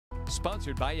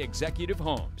sponsored by Executive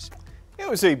Homes. It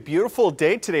was a beautiful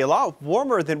day today, a lot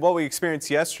warmer than what we experienced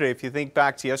yesterday. If you think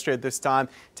back to yesterday at this time,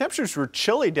 temperatures were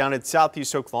chilly down in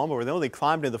southeast Oklahoma where they only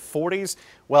climbed in the 40s.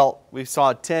 Well, we saw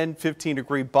a 10-15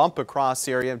 degree bump across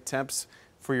the area. Temps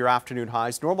for your afternoon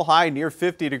highs. Normal high near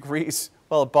 50 degrees,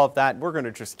 well above that. We're going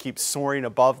to just keep soaring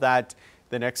above that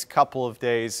the next couple of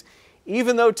days.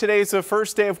 Even though today's the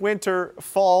first day of winter,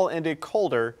 fall ended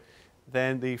colder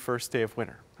than the first day of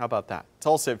winter. How about that?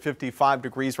 Tulsa at 55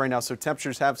 degrees right now, so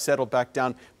temperatures have settled back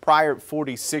down. Pryor at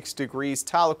 46 degrees,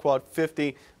 Tahlequah at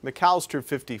 50, McAllister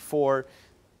 54.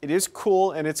 It is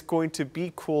cool, and it's going to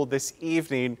be cool this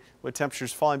evening with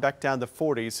temperatures falling back down to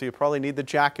 40s, so you probably need the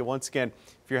jacket once again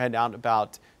if you're heading out and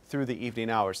about through the evening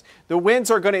hours. The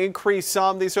winds are going to increase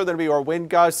some. These are going to be our wind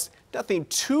gusts. Nothing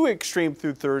too extreme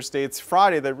through Thursday. It's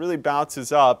Friday that really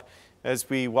bounces up as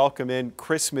we welcome in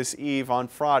Christmas Eve on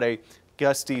Friday.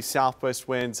 Gusty southwest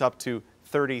winds up to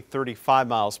 30-35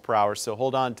 miles per hour. So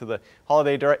hold on to the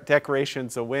holiday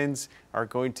decorations. The winds are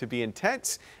going to be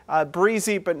intense,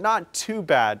 breezy, but not too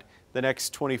bad the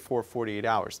next 24-48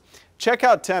 hours. Check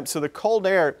out temps. So the cold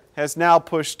air has now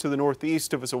pushed to the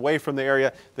northeast of us, away from the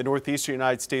area. The northeastern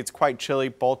United States, quite chilly.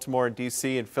 Baltimore and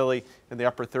D.C. and Philly in the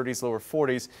upper 30s, lower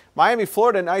 40s. Miami,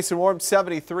 Florida, nice and warm,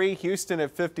 73. Houston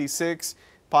at 56.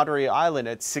 Pottery Island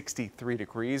at 63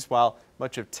 degrees, while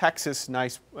much of Texas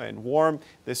nice and warm.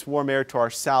 This warm air to our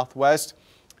southwest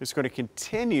is going to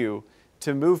continue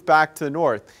to move back to the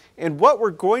north. And what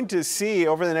we're going to see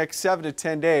over the next 7 to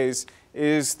 10 days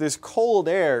is this cold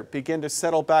air begin to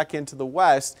settle back into the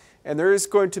west, and there is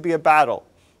going to be a battle.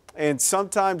 And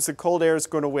sometimes the cold air is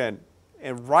going to win.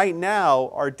 And right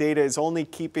now, our data is only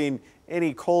keeping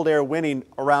any cold air winning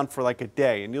around for like a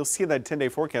day. And you'll see that 10-day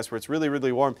forecast where it's really,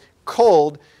 really warm,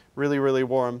 cold, really, really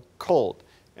warm, cold.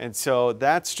 And so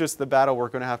that's just the battle we're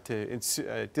going to have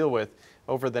to deal with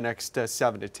over the next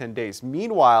 7 to 10 days.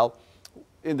 Meanwhile,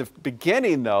 in the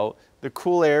beginning, though, the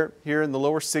cool air here in the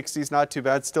lower 60s, not too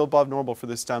bad, still above normal for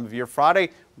this time of year.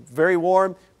 Friday, very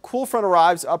warm. Cool front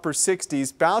arrives, upper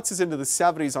 60s, bounces into the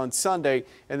 70s on Sunday,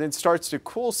 and then starts to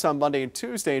cool some Monday and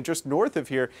Tuesday. And just north of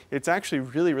here, it's actually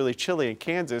really, really chilly in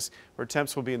Kansas, where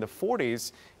temps will be in the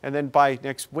 40s. And then by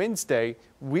next Wednesday,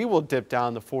 we will dip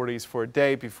down the 40s for a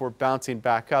day before bouncing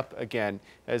back up again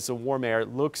as the warm air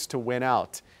looks to win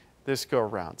out this go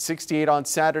around. 68 on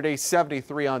Saturday,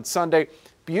 73 on Sunday.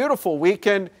 Beautiful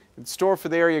weekend in store for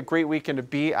the area. Great weekend to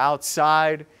be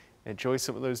outside. Enjoy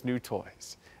some of those new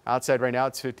toys. Outside right now,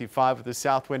 it's 55 with the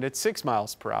south wind at 6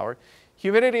 miles per hour.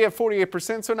 Humidity at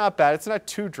 48%, so not bad. It's not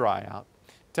too dry out.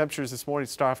 Temperatures this morning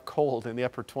start off cold in the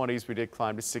upper 20s. We did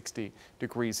climb to 60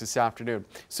 degrees this afternoon.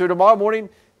 So tomorrow morning,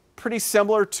 pretty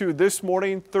similar to this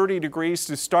morning, 30 degrees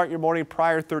to start your morning,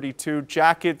 Pryor 32.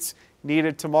 Jackets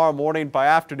needed tomorrow morning. By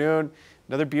afternoon,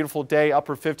 another beautiful day,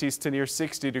 upper 50s to near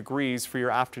 60 degrees for your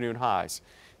afternoon highs.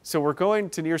 So we're going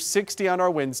to near 60 on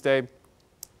our Wednesday.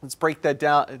 Let's break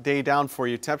that day down for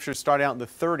you. Temperatures start out in the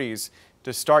 30s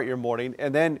to start your morning,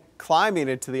 and then climbing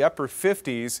into the upper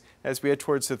 50s as we head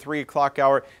towards the 3 o'clock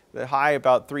hour. The high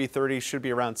about 3:30 should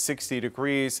be around 60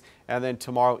 degrees. And then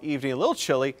tomorrow evening, a little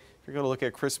chilly. If you're going to look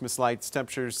at Christmas lights,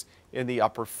 temperatures in the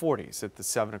upper 40s at the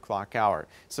 7 o'clock hour.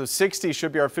 So 60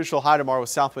 should be our official high tomorrow with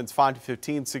south winds 5 to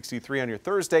 15, 63 on your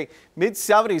Thursday.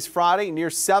 Mid-70s Friday, near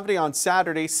 70 on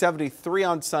Saturday, 73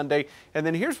 on Sunday. And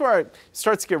then here's where it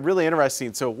starts to get really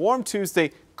interesting. So warm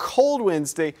Tuesday, cold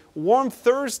Wednesday, warm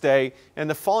Thursday, and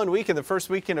the following weekend, the first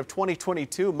weekend of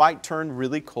 2022, might turn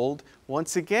really cold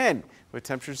once again with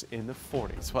temperatures in the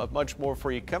 40s. We'll have much more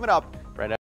for you coming up right after.